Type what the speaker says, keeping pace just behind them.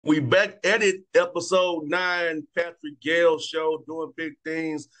We back at it, episode 9, Patrick Gayle show, doing big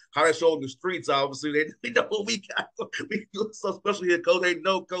things. How they show in the streets, obviously. They know what we got. We do so special here, Coach. They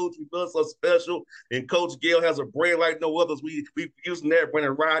know, Coach, we feel so special. And Coach Gayle has a brand like no others. We using that brand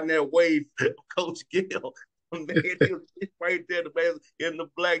and riding that wave. Coach Gayle, man, he's right there, the man in the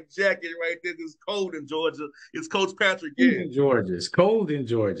black jacket right there. It's cold in Georgia. It's Coach Patrick Cold Gayle. in Georgia. It's cold in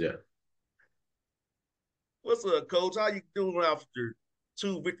Georgia. What's up, Coach? How you doing after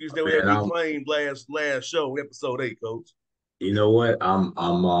two victories that we Man, had reclaimed last show, episode 8, Coach? you know what?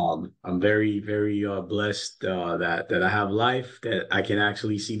 I'm very blessed that I have life, that I can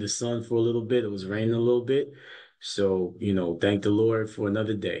actually see the sun for a little bit. It was raining a little bit. So, thank the Lord for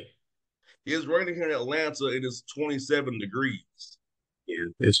another day. It's raining here in Atlanta. It is 27 degrees. Yeah,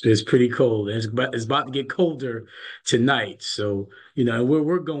 it's pretty cold. It's about to get colder tonight. So, and where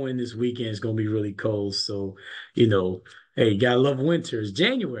we're going this weekend is gonna be really cold. So, you know, hey, you gotta love winter. It's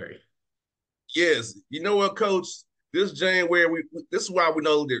January. Yes, you know what, Coach? This January, this is why we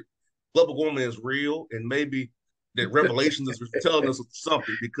know that global warming is real, and maybe that Revelations is telling us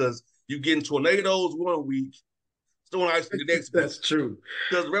something because you getting tornadoes one week, storm ice the next week. That's true.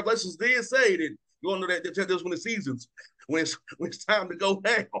 Because Revelations did say that you want to know that there's when the seasons when it's time to go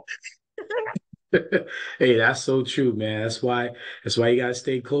down. Hey, that's so true, man. That's why you gotta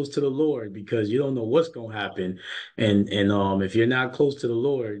stay close to the Lord because you don't know what's gonna happen. And if you're not close to the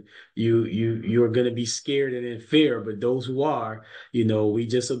Lord, you're gonna be scared and in fear. But those who are, we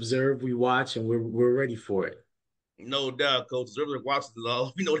just observe, we watch, and we're ready for it. No doubt, Coach. Everybody watches it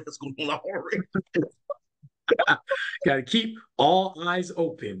all. We know that's going on already. Gotta keep all eyes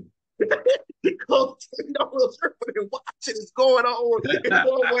open. Coach, everybody watching. It's going on in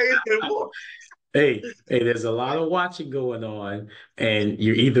more ways than one. Hey, there's a lot of watching going on, and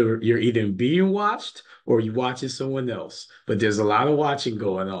you're either being watched or you're watching someone else. But there's a lot of watching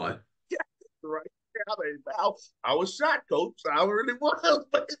going on. Yeah, right. I mean, I was shocked, Coach. I really was.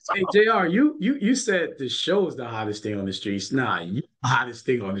 But it's Hey, all JR, you said the show is the hottest thing on the streets. Nah, you the hottest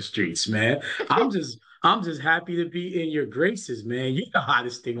thing on the streets, man. I'm just happy to be in your graces, man. You're the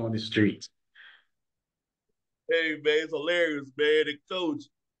hottest thing on the streets. hey, man, it's hilarious, man. And Coach,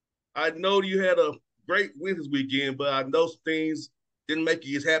 I know you had a great win this weekend, but I know some things didn't make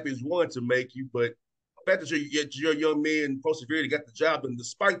you as happy as you wanted to make you. But the fact that you're a young man persevered, got the job, and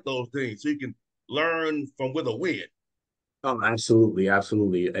despite those things, so you can learn from with a win. Oh, absolutely,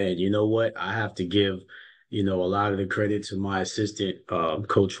 absolutely. And you know what? I have to give, a lot of the credit to my assistant,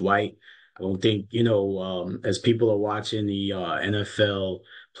 Coach White. I don't think, as people are watching the NFL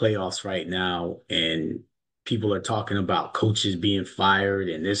playoffs right now, and people are talking about coaches being fired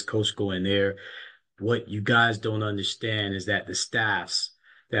and this coach going there, what you guys don't understand is that the staffs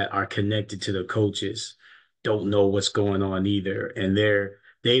that are connected to the coaches don't know what's going on either. And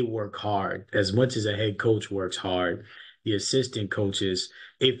they work hard as much as a head coach works hard. The assistant coaches,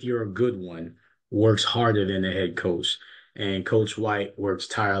 if you're a good one, works harder than the head coach. And Coach White works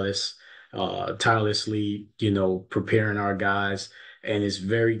tirelessly, preparing our guys. And it's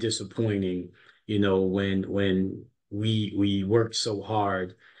very disappointing, when we work so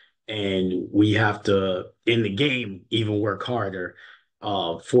hard and we have to in the game even work harder.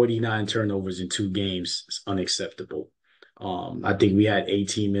 49 turnovers in 2 games is unacceptable. I think we had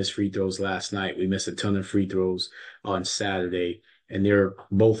 18 missed free throws last night. We missed a ton of free throws on Saturday, and they're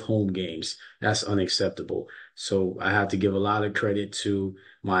both home games. That's unacceptable. So I have to give a lot of credit to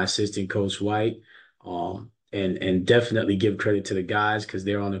my assistant coach White, and definitely give credit to the guys because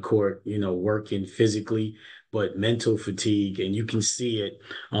they're on the court, working physically, but mental fatigue, and you can see it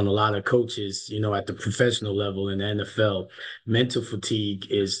on a lot of coaches, at the professional level in the NFL. Mental fatigue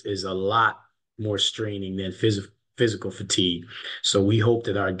is a lot more straining than physical fatigue. So we hope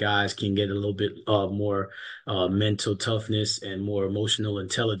that our guys can get a little bit more mental toughness and more emotional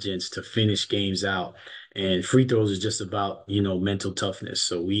intelligence to finish games out. And free throws is just about, mental toughness.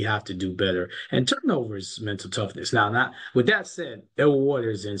 So we have to do better. And turnovers, mental toughness. Now, not with that said, Edward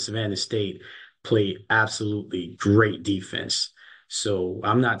Waters and Savannah State played absolutely great defense. So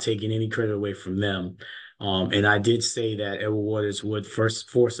I'm not taking any credit away from them. And I did say that Edward Waters would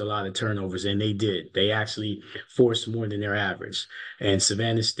first force a lot of turnovers, and they did. They actually forced more than their average. And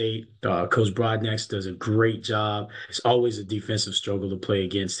Savannah State, Coach Broadnax does a great job. It's always a defensive struggle to play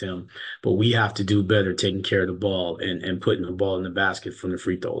against him, but we have to do better taking care of the ball and putting the ball in the basket from the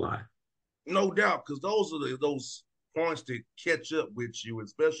free throw line. No doubt, because those are those points that catch up with you,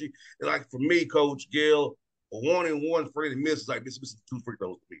 especially like for me, Coach Gayle, a 1-and-1 for any miss is like missing two free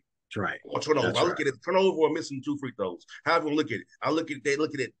throws to me. That's right. Or turnover. I That's look right. at it turnover or missing two free throws. However you look at it, I look at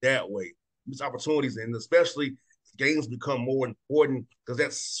it that way. Miss opportunities, and especially games become more important because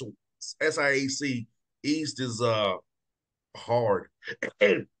that's SIAC East is hard,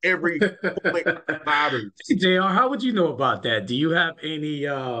 and every point matters. JR, how would you know about that? Do you have any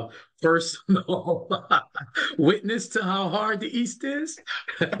personal witness to how hard the East is?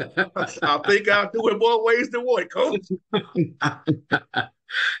 I think I'll do it more ways than one, Coach.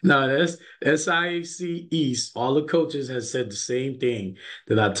 No, that's SIAC East. All the coaches have said the same thing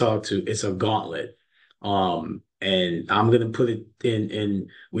that I talked to. It's a gauntlet. And I'm gonna put it in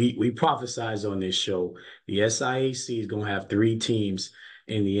we prophesize on this show. The SIAC is gonna have three teams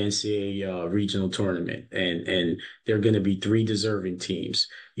in the NCAA regional tournament, and they're gonna be three deserving teams,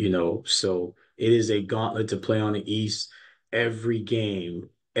 So it is a gauntlet to play on the East. Every game,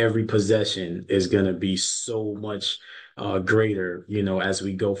 every possession is gonna be so much greater, as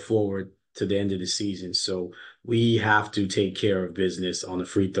we go forward to the end of the season. So we have to take care of business on the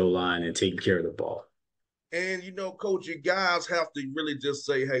free throw line and taking care of the ball. And Coach, you guys have to really just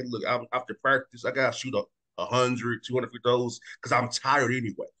say, "Hey, look, after practice, I gotta shoot 100, 200 free throws because I'm tired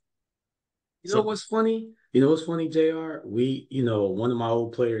anyway." You know So, what's funny? You know what's funny, JR? One of my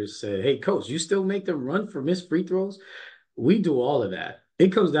old players said, "Hey, coach, you still make them run for missed free throws?" We do all of that.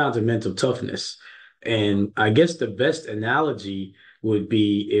 It comes down to mental toughness. And I guess the best analogy would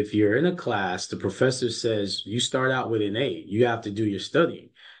be if you're in a class, the professor says you start out with an A, you have to do your studying.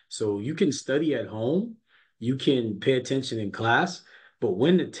 So you can study at home, you can pay attention in class, but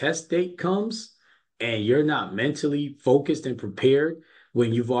when the test date comes and you're not mentally focused and prepared,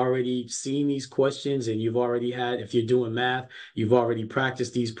 when you've already seen these questions and you've already had, if you're doing math, you've already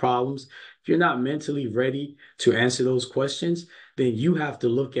practiced these problems. If you're not mentally ready to answer those questions, then you have to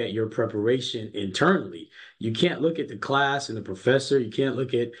look at your preparation internally. You can't look at the class and the professor. You can't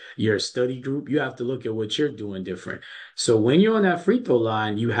look at your study group. You have to look at what you're doing different. So when you're on that free throw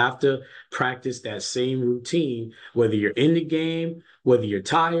line, you have to practice that same routine, whether you're in the game, whether you're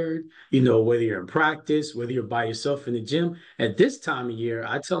tired, whether you're in practice, whether you're by yourself in the gym. At this time of year,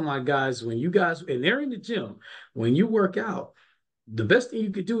 I tell my guys, when you guys, and they're in the gym, when you work out, the best thing you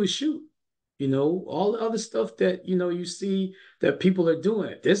could do is shoot. All the other stuff that, you see that people are doing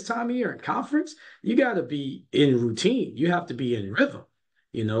at this time of year in conference, you got to be in routine. You have to be in rhythm.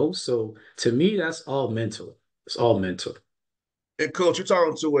 So to me, that's all mental. It's all mental. and Coach, you're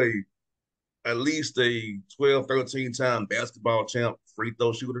talking to at least a 12, 13-time basketball champ free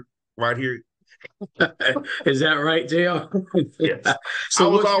throw shooter right here. Is that right, JR? Yes, I So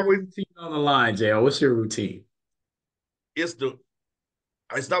was what's your always. routine on the line, JR? What's your routine? It's the.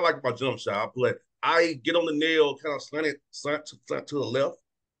 It's not like my jump shot. I get on the nail, kind of slant to the left,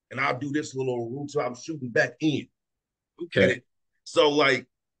 and I'll do this little routine. I'm shooting back in, and Okay, so like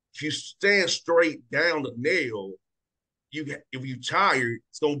if you stand straight down the nail, if you tired,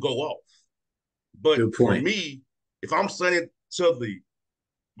 it's gonna go off. But good for point. me, if I'm slanted to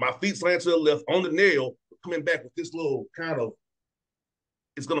my feet slanted to the left on the nail, coming back with this little kind of,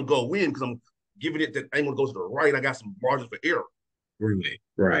 it's gonna go in because I'm giving it that angle to go to the right. I got some margin for error. Right,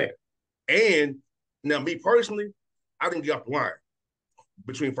 right. And now, me personally, I didn't get off the line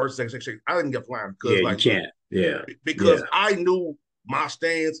between first and second. I didn't get off the line Yeah, because, you like, look, can't. Yeah, because yeah, I knew my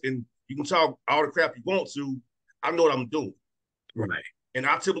stance, and you can talk all the crap you want to. I know what I'm doing, right. and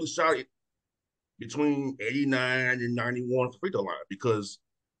I typically shot it between 89 and 91 free throw line because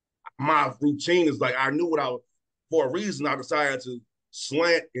my routine is like I knew what I was for a reason. I decided to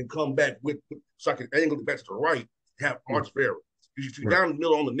slant and come back with so I can angle it back to the right, have Mm, March Ferry. If you're right, down the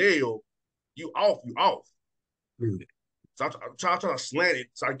middle on the nail, you off. right, So I try to slant it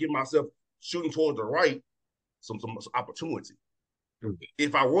so I give myself shooting towards the right some opportunity. right.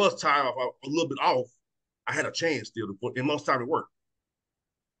 If I was tired, if I was a little bit off, I had a chance still to put. And most time it worked.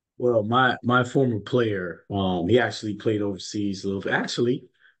 Well, my former player, he actually played overseas a little bit. Actually,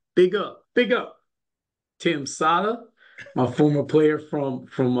 big up. Tim Sada, my former player from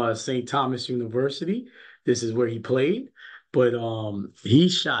St. Thomas University. This is where he played, but he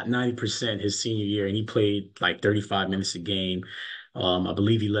shot 90% his senior year, and he played like 35 minutes a game. I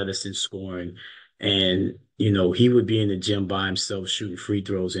believe he led us in scoring, and he would be in the gym by himself shooting free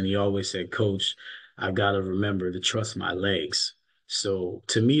throws, and he always said, "Coach, I've got to remember to trust my legs." So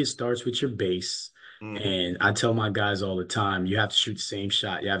to me, it starts with your base. Mm-hmm. And I tell my guys all the time, you have to shoot the same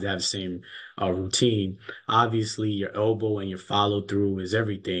shot. You have to have the same routine. Obviously, your elbow and your follow through is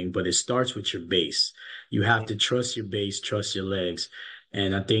everything, but it starts with your base. You have to trust your base, trust your legs.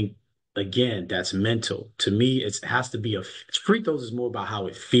 And I think, again, that's mental. To me, it has to be free throws is more about how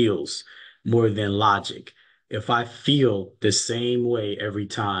it feels more than logic. if I feel the same way every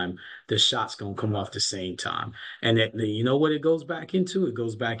time, the shot's gonna come off the same time. And you know what it goes back into? It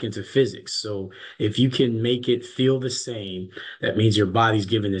goes back into physics. So if you can make it feel the same, that means your body's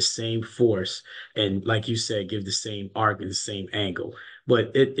giving the same force, and like you said, give the same arc and the same angle.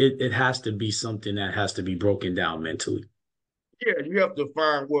 But it has to be something that has to be broken down mentally. Yeah, you have to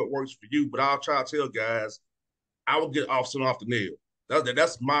find what works for you. But I'll try to tell guys, I will get off soon off the nail.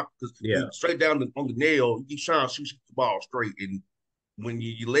 That's my because you Yeah, straight down on the nail. You trying to shoot the ball straight, and when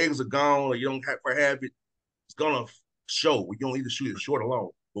your legs are gone or you don't have it, it's gonna show. You don't need to shoot it short or long.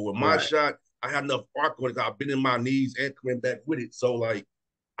 But with my right. shot, I had enough arc on it. I've been in my knees and coming back with it. So like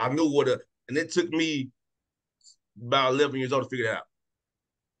I knew what a and it took me about 11 years old to figure it out.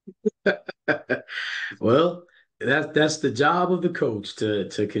 Well, that's the job of the coach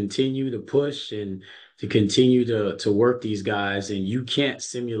to continue to push and to continue to work these guys. And you can't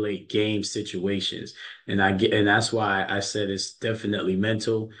simulate game situations. And that's why I said it's definitely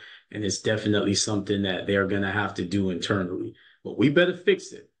mental and it's definitely something that they're gonna have to do internally. But we better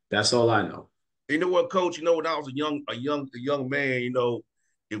fix it. That's all I know. You know what, coach? You know, when I was a young man,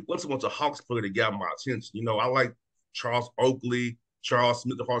 it wasn't much a Hawks player that got my attention. I like Charles Oakley, Charles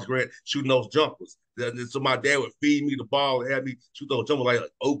Smith, the Hawks grad, shooting those jumpers. So my dad would feed me the ball and have me shoot those jumpers like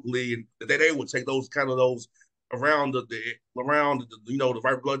Oakley, and they would take those kind of those around the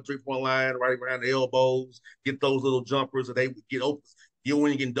right blood 3 point line, right around the elbows, get those little jumpers, and they would get open. You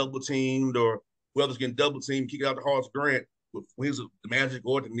when you getting double teamed or whoever's getting double teamed, kick out the Hawks grant with wings of the Magic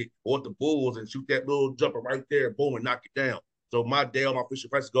or the Bulls and shoot that little jumper right there, boom, and knock it down. So my day on my Fisher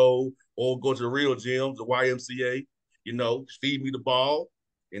Price go or go to the real gyms, the YMCA, feed me the ball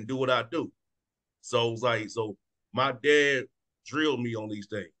and do what I do. So it's like, so my dad drilled me on these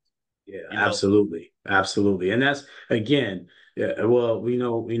things, Yeah, you know. absolutely. Absolutely. And that's again, yeah, well, we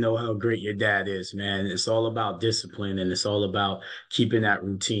know how great your dad is, man. It's all about discipline and it's all about keeping that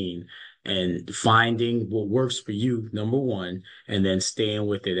routine and finding what works for you, number one, and then staying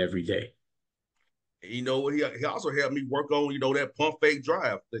with it every day. And you know what? He also helped me work on, that pump fake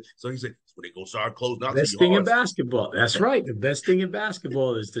drive. So he said, when they go start closing out to Best you thing in hard. basketball. That's right. The best thing in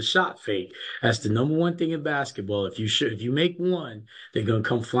basketball is the shot fake. That's the number one thing in basketball. If you make one, they're gonna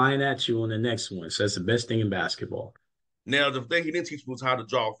come flying at you on the next one. So that's the best thing in basketball. Now, the thing he didn't teach me was how to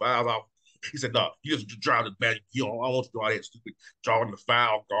draw fouls off. He said, no, you just draw the magic. I want to do all that stupid drawing the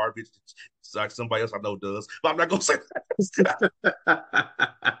foul garbage. It's like somebody else I know does. But I'm not going to say that.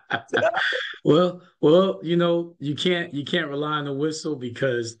 Well, you can't rely on the whistle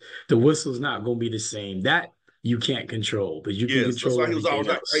because the whistle's not going to be the same. That you can't control, but you can Yes. That's control why he was always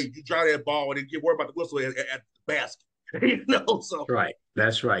everything like, else. hey, you draw that ball and then get worried about the whistle at the basket. So That's right.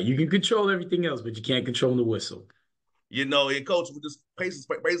 That's right. You can control everything else, but you can't control the whistle. and coach with this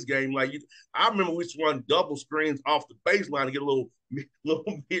pace game, like I remember we used to run double screens off the baseline to get a little mid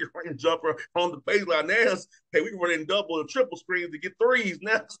range jumper on the baseline. Now, hey, we running double and triple screens to get threes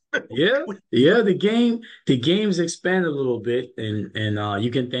now. Yeah, yeah. The game's expanded a little bit, and you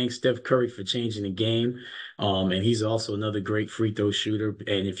can thank Steph Curry for changing the game. And he's also another great free throw shooter.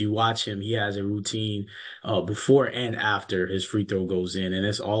 And if you watch him, he has a routine before and after his free throw goes in, and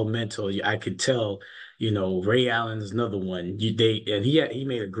it's all mental. I could tell. Ray Allen's another one. He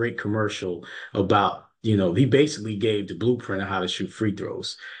made a great commercial about. He basically gave the blueprint of how to shoot free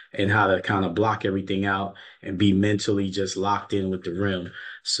throws and how to kind of block everything out and be mentally just locked in with the rim.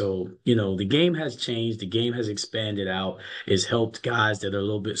 So, the game has changed. The game has expanded out. It's helped guys that are a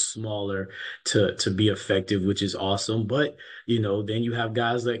little bit smaller to be effective, which is awesome. But, then you have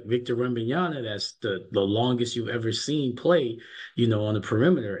guys like Victor Wembanyama, that's the longest you've ever seen play, on the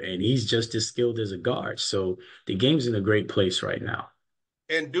perimeter, and he's just as skilled as a guard. So the game's in a great place right now.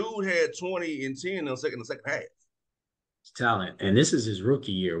 And dude had 20 and 10 in the second half. Talent. And this is his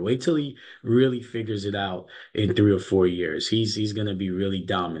rookie year. Wait till he really figures it out in 3 or 4 years. He's gonna be really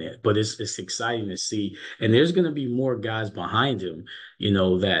dominant. But it's exciting to see. And there's gonna be more guys behind him,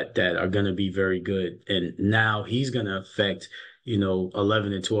 that are gonna be very good. And now he's gonna affect,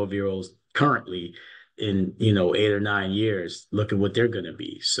 11 and 12-year-olds currently in, 8 or 9 years. Look at what they're gonna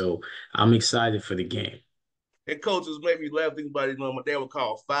be. So I'm excited for the game. And coaches made me laugh thinking about it. My dad would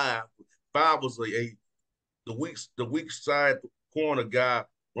call five. Five was the weak side corner guy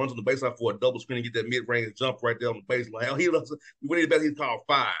runs on the baseline for a double screen and get that mid range jump right there on the baseline. When he best, he'd call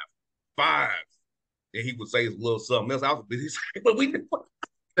five, and he would say a little something else. I was busy, but we didn't.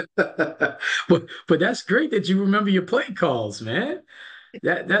 But that's great that you remember your play calls, man.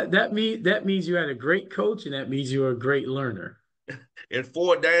 That means you had a great coach, and that means you're a great learner. And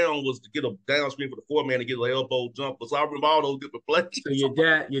four down was to get a down screen for the four man to get an elbow jumper. So I remember all those different So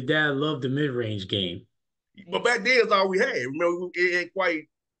plays. your dad loved the mid-range game. But back then, it's all we had. Remember, it ain't quite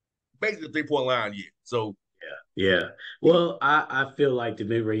made the 3 point line yet. So Yeah. Well, I feel like the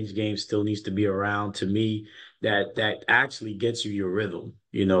mid-range game still needs to be around. To me, that actually gets you your rhythm.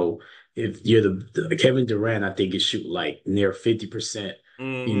 If you're the Kevin Durant, I think is shoot like near 50%,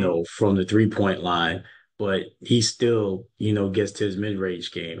 mm-hmm. from the three-point line, but he still, gets to his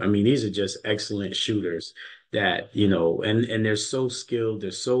mid-range game. I mean, these are just excellent shooters that, and they're so skilled,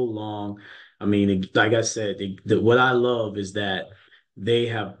 they're so long. I mean, like I said, what I love is that they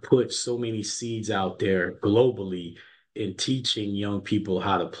have put so many seeds out there globally in teaching young people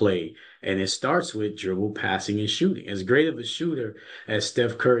how to play. And it starts with dribble, passing, and shooting. As great of a shooter as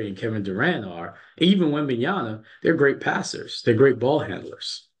Steph Curry and Kevin Durant are, even Wembanyama, they're great passers. They're great ball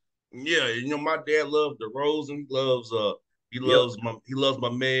handlers. Yeah, my dad loves DeRozan. Yep. He loves my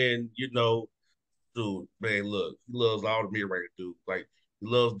man, dude, man, look, he loves all the mid-range dudes. Like he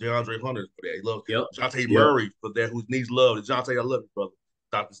loves DeAndre Hunter for that. He loves Yep. Jonte Yep. Murray for that, who needs love. Jonte, I love you, brother.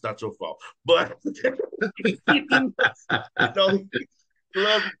 It's not your fault. But you he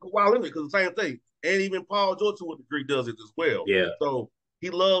loves Kawhi Leonard because the same thing. And even Paul George to a degree does it as well. Yeah. So he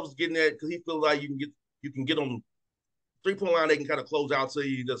loves getting that because he feels like you can get on 3 point line, they can kind of close out to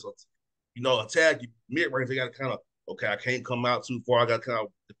you, just attack you mid range. They got to kind of okay, I can't come out too far. I got to kind of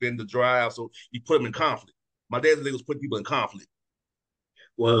defend the drive, so you put them in conflict. My dad's thing was putting people in conflict.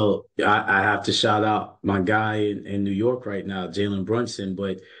 Well, I have to shout out my guy in New York right now, Jalen Brunson,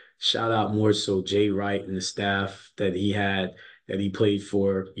 but shout out more so Jay Wright and the staff that he played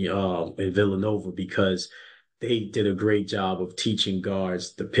for in Villanova because they did a great job of teaching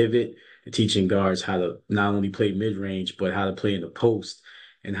guards the pivot and teaching guards how to not only play mid range, but how to play in the post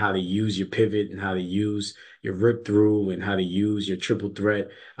and how to use your pivot and how to use your rip through and how to use your triple threat.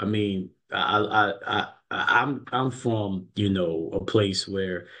 I mean, I'm from, a place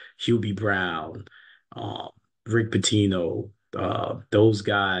where Hubie Brown, uh, Rick Pitino, those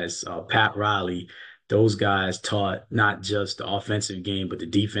guys, Pat Riley, those guys taught not just the offensive game, but the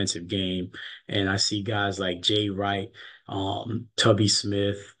defensive game. And I see guys like Jay Wright, Tubby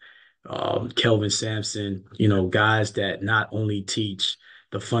Smith, Kelvin Sampson, guys that not only teach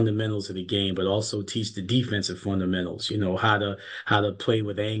the fundamentals of the game, but also teach the defensive fundamentals, how to play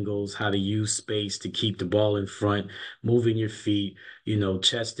with angles, how to use space to keep the ball in front, moving your feet,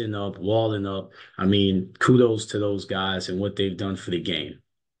 chesting up, walling up. I mean, kudos to those guys and what they've done for the game.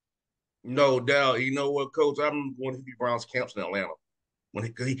 No doubt. You know what, Coach? I'm going to be Brown's camps in Atlanta when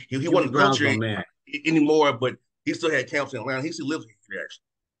he Hubie wasn't Brown's my coaching man. anymore, but he still had camps in Atlanta. He still lives here actually.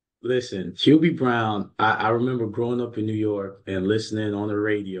 Listen, Hubie Brown, I remember growing up in New York and listening on the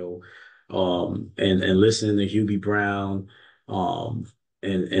radio, and listening to Hubie Brown, um,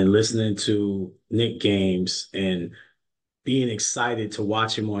 and listening to Nick games and being excited to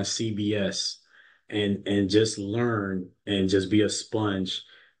watch him on CBS and just learn and just be a sponge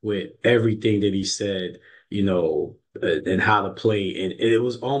with everything that he said, and how to play. And it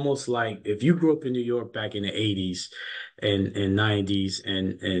was almost like if you grew up in New York back in the 80s and 90s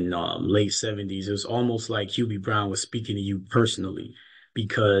and late 70s, it was almost like Hubie Brown was speaking to you personally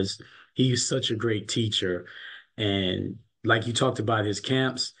because he's such a great teacher. And like you talked about his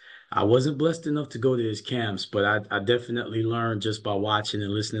camps, I wasn't blessed enough to go to his camps, but I definitely learned just by watching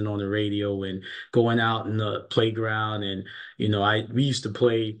and listening on the radio and going out in the playground. And, we used to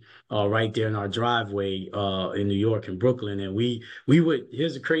play right there in our driveway in New York and Brooklyn. And we would,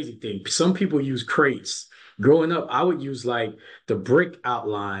 here's the crazy thing. Some people use crates. Growing up, I would use like the brick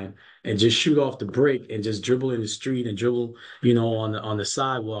outline and just shoot off the brick and just dribble in the street and dribble, on the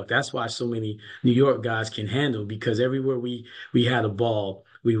sidewalk. That's why so many New York guys can handle because everywhere we had a ball,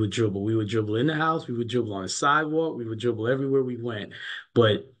 we would dribble. We would dribble in the house. We would dribble on the sidewalk. We would dribble everywhere we went.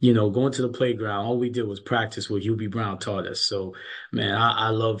 But, going to the playground, all we did was practice what Hubie Brown taught us. So, man, I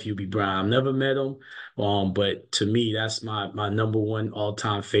love Hubie Brown. I've never met him, but to me, that's my number one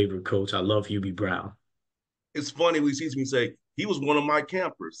all-time favorite coach. I love Hubie Brown. It's funny we see me say he was one of my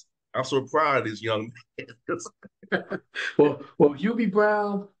campers. I'm so proud of this young man. Well, Hubie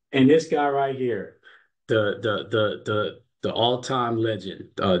Brown and this guy right here, the all-time legend,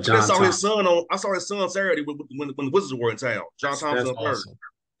 I just John saw his Thompson. son on. I saw his son Saturday when the Wizards were in town. John That's Thompson third. awesome.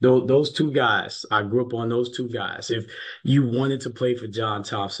 Those two guys, I grew up on those two guys. If you wanted to play for John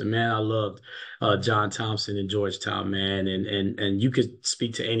Thompson, man, I loved John Thompson in Georgetown, man. And you could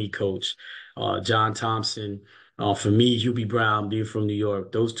speak to any coach. John Thompson, for me, Hubie Brown, being from New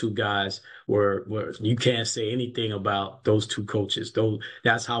York, those two guys were you can't say anything about those two coaches.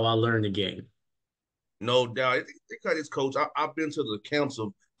 That's how I learned the game. No doubt. They got his coach. I've been to the camps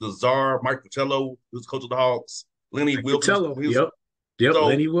of the Czar, Mike Fratello, who's coach of the Hawks, Lenny Like Wilkens. Patello, yep, Yep, So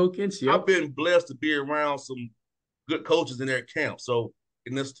Lenny Wilkins. I've Yep. been blessed to be around some good coaches in their camp. So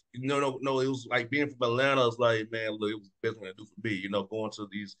in this, no, it was like being from Atlanta. It's like, man, look, it was the best thing to do for me. Going to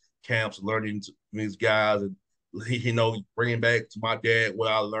these camps, learning from these guys, and bringing back to my dad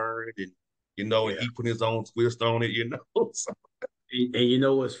what I learned, and and Yeah. he put his own twist on it. So, And you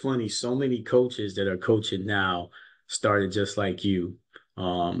know what's funny? So many coaches that are coaching now started just like you.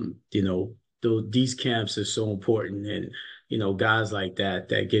 These camps are so important, and guys like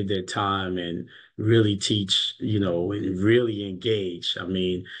that give their time and really teach, and really engage. I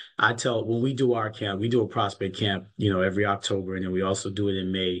mean, I tell when we do our camp, we do a prospect camp, every October, and then we also do it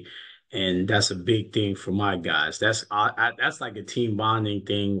in May. And that's a big thing for my guys. That's like a team bonding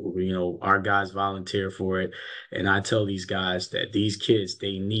thing. Our guys volunteer for it. And I tell these guys that these kids,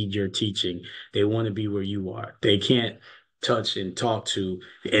 they need your teaching. They want to be where you are. They can't touch and talk to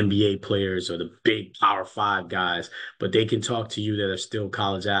the NBA players or the big Power Five guys, but they can talk to you that are still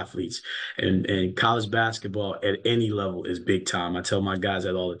college athletes. And college basketball at any level is big time. I tell my guys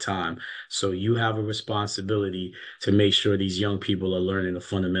that all the time. So you have a responsibility to make sure these young people are learning the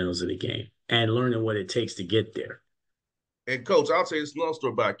fundamentals of the game and learning what it takes to get there. and coach, I'll tell you this another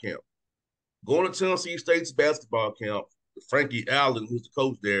story about camp. Going to Tennessee State's basketball camp, Frankie Allen, who's the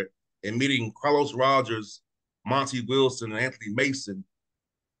coach there, and meeting Carlos Rogers, Monty Wilson, and Anthony Mason,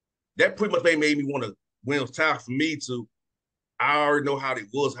 that pretty much made me want to, when it was time for me to, I already know how it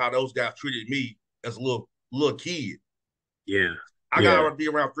was, how those guys treated me as a little kid. Yeah. I got Yeah. to be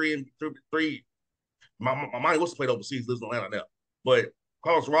around three. My mind was played overseas, lives in Atlanta now. But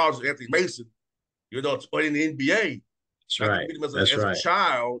Carlos Rogers, Anthony Mason, but in the NBA, That's I could right. meet them That's as a right.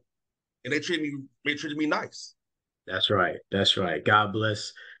 child, and they treated me nice. That's right. That's right. God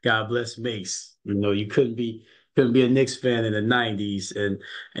bless. God bless Mace. You couldn't be a Knicks fan in the '90s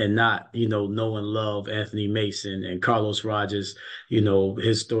and not know and love Anthony Mason and Carlos Rogers.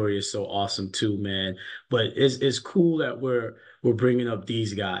 His story is so awesome too, man. But it's cool that we're bringing up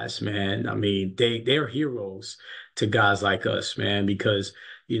these guys, man. I mean, they're heroes to guys like us, man, because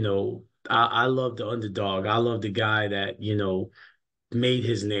I love the underdog. I love the guy that made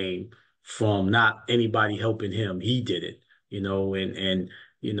his name from not anybody helping him. He did it, and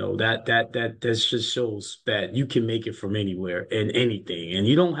that just shows that you can make it from anywhere and anything. And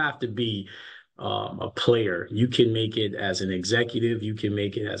you don't have to be a player. You can make it as an executive. You can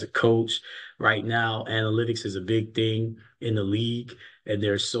make it as a coach. Right now, analytics is a big thing in the league. And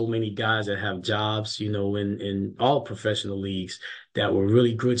there's so many guys that have jobs, in all professional leagues that were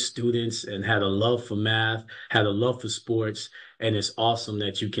really good students and had a love for math, had a love for sports, and it's awesome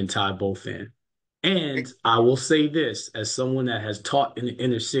that you can tie both in. And I will say this, as someone that has taught in the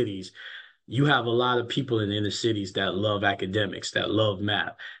inner cities, you have a lot of people in the inner cities that love academics, that love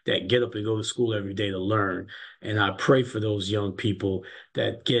math, that get up and go to school every day to learn. And I pray for those young people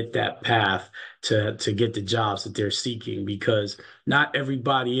that get that path to get the jobs that they're seeking, because not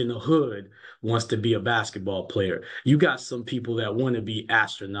everybody in the hood wants to be a basketball player. You got some people that want to be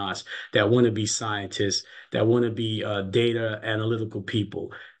astronauts, that want to be scientists, that want to be data analytical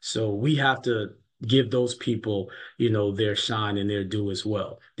people. So we have to give those people their shine and their due as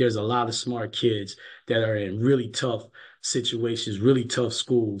well. There's a lot of smart kids that are in really tough situations, really tough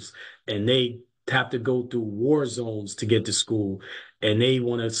schools, and they have to go through war zones to get to school. And they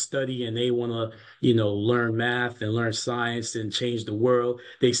want to study and they want to, learn math and learn science and change the world.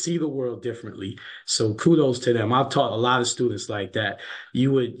 They see the world differently. So kudos to them. I've taught a lot of students like that.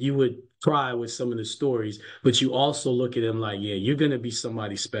 You would cry with some of the stories, but you also look at them like, yeah, you're going to be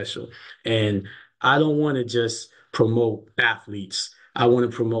somebody special. And I don't want to just promote athletes. I want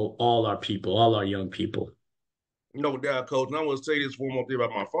to promote all our people, all our young people. No doubt, coach. And I want to say this one more thing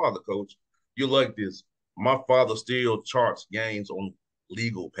about my father, coach. You like this. My father still charts games on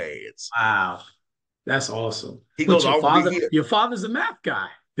legal pads. Wow, that's awesome. He But goes, your I will be father, here. your father's a math guy,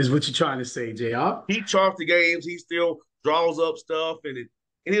 is what you're trying to say, JR. He charts the games. He still draws up stuff, and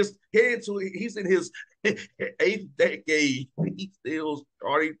in his head to he's in his eighth decade. He still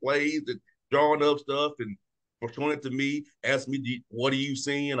starting plays and drawing up stuff and showing it to me. Ask me, what are you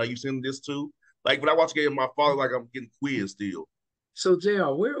seeing? Are you seeing this too? Like when I watch a game, my father like I'm getting quizzed still. So,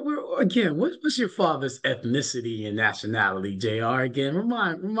 JR, where again? What's your father's ethnicity and nationality, JR? Again,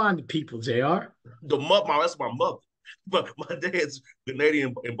 remind the people, JR. That's my mother, but my dad's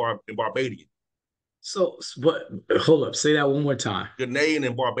Canadian and Barbadian. So, what? Hold up, say that one more time. Ghanaian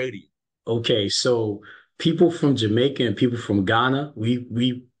and Barbadian. Okay, so people from Jamaica and people from Ghana,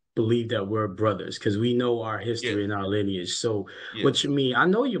 we believe that we're brothers because we know our history Yes, and our lineage. So what yes. you mean? I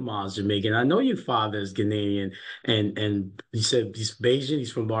know your mom's Jamaican. I know your father is Ghanaian, and you said he's Bayesian.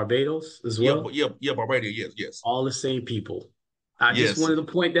 He's from Barbados as Yeah, well. yeah, yeah, Barbadian. Yes, yes. All the same people. I just Yes. wanted to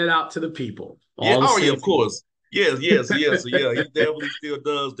point that out to the people, Yeah. all the Oh, yeah, of Saints fans. course. Yes, yes, yes. So, yeah, he definitely still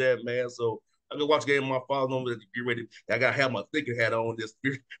does that, man. So I can watch a game. My father on to get ready. I got to have my thinking hat on. Just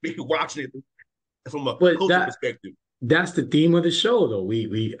be watching it from a But coaching perspective. that's the theme of the show, though.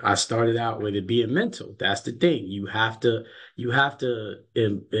 I started out with it being mental. That's the thing. You have to you have to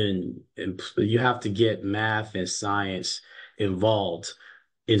get math and science involved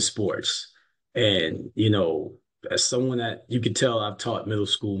in sports. And, as someone that you can tell, I've taught middle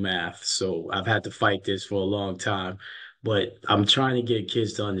school math, so I've had to fight this for a long time. But I'm trying to get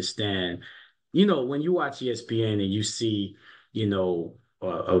kids to understand, when you watch ESPN and you see,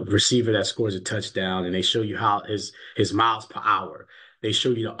 a receiver that scores a touchdown and they show you how his miles per hour. They show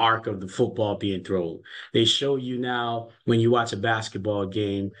you the arc of the football being thrown. They show you now when you watch a basketball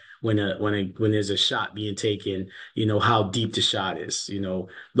game when there's a shot being taken, how deep the shot is,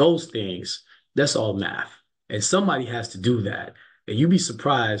 those things. That's all math. And somebody has to do that. And you'd be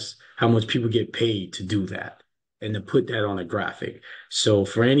surprised how much people get paid to do that and to put that on a graphic. So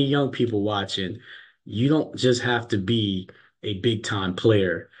for any young people watching, you don't just have to be a big time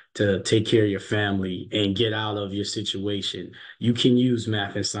player to take care of your family and get out of your situation. You can use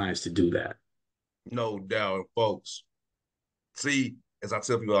math and science to do that. No doubt, folks. See, as I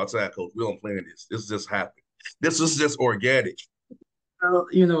tell people all the time, coach, we don't plan this. This just happened. This is just organic. Well,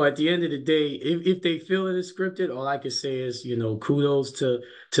 at the end of the day, if they feel it is scripted, all I can say is, kudos to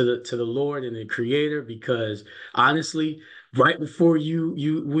the Lord and the Creator, because honestly, right before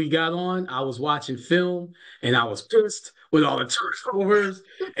we got on, I was watching film and I was pissed with all the turnovers,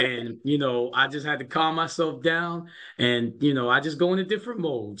 and I just had to calm myself down, and I just go in a different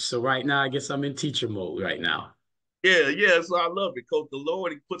mode. So right now, I guess I'm in teacher mode right now. Yeah, yeah. So I love it, coach. The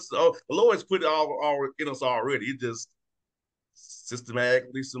Lord, he puts the Lord's put it all in us already. It just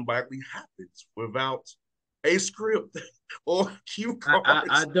systematically, symbolically happens without a script or cue I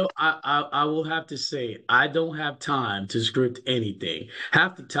cards. don't I will have to say I don't have time to script anything.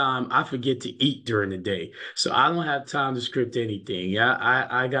 Half the time I forget to eat during the day. So I don't have time to script anything. Yeah,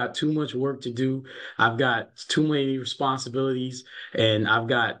 I got too much work to do. I've got too many responsibilities and I've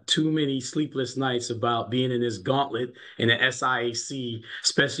got too many sleepless nights about being in this gauntlet in the SIAC,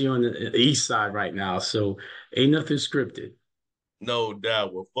 especially on the east side right now. So ain't nothing scripted. No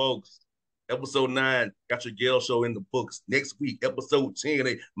doubt. Well, folks, episode 9 got your Gayle show in the books. Next week, episode 10,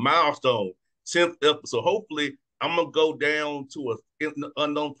 a milestone, 10th episode. Hopefully, I'm gonna go down to an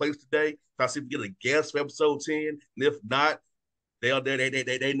unknown place today. Try to see if we get a guest for episode 10. And if not, they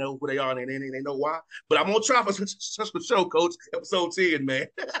know who they are and they know why. But I'm gonna try for such a show, coach. Episode 10, man.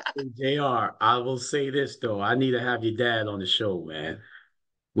 JR, I will say this though. I need to have your dad on the show, man.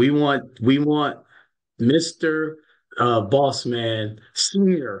 We want Mr. Bossman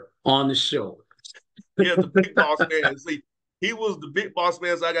Senior on the show. Yeah, the big boss man. See, he was the big boss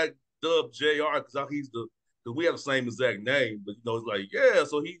man, so I got dubbed JR because he's because we have the same exact name, but it's like, yeah,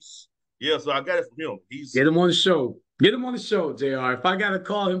 so so I got it from him. He's Get him on the show. Get him on the show, JR. If I gotta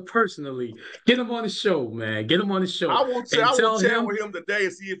call him personally, get him on the show, man. Get him on the show and I will tell chat him with him today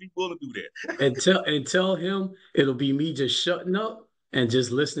and see if he's willing to do that. and tell him it'll be me just shutting up and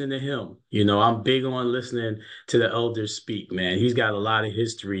just listening to him. I'm big on listening to the elders speak, man. He's got a lot of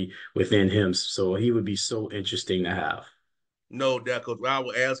history within him, so he would be so interesting to have. No doubt, because I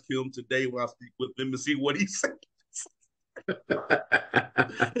will ask him today when I speak with him to see what he says.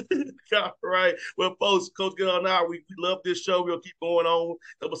 All right. Well, folks, Coach Get on now. We love this show. We'll keep going on.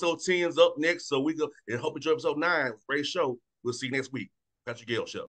 Episode 10 is up next. So we go and hope you enjoy episode 9. Great show. We'll see you next week. Patrick Gayle Show.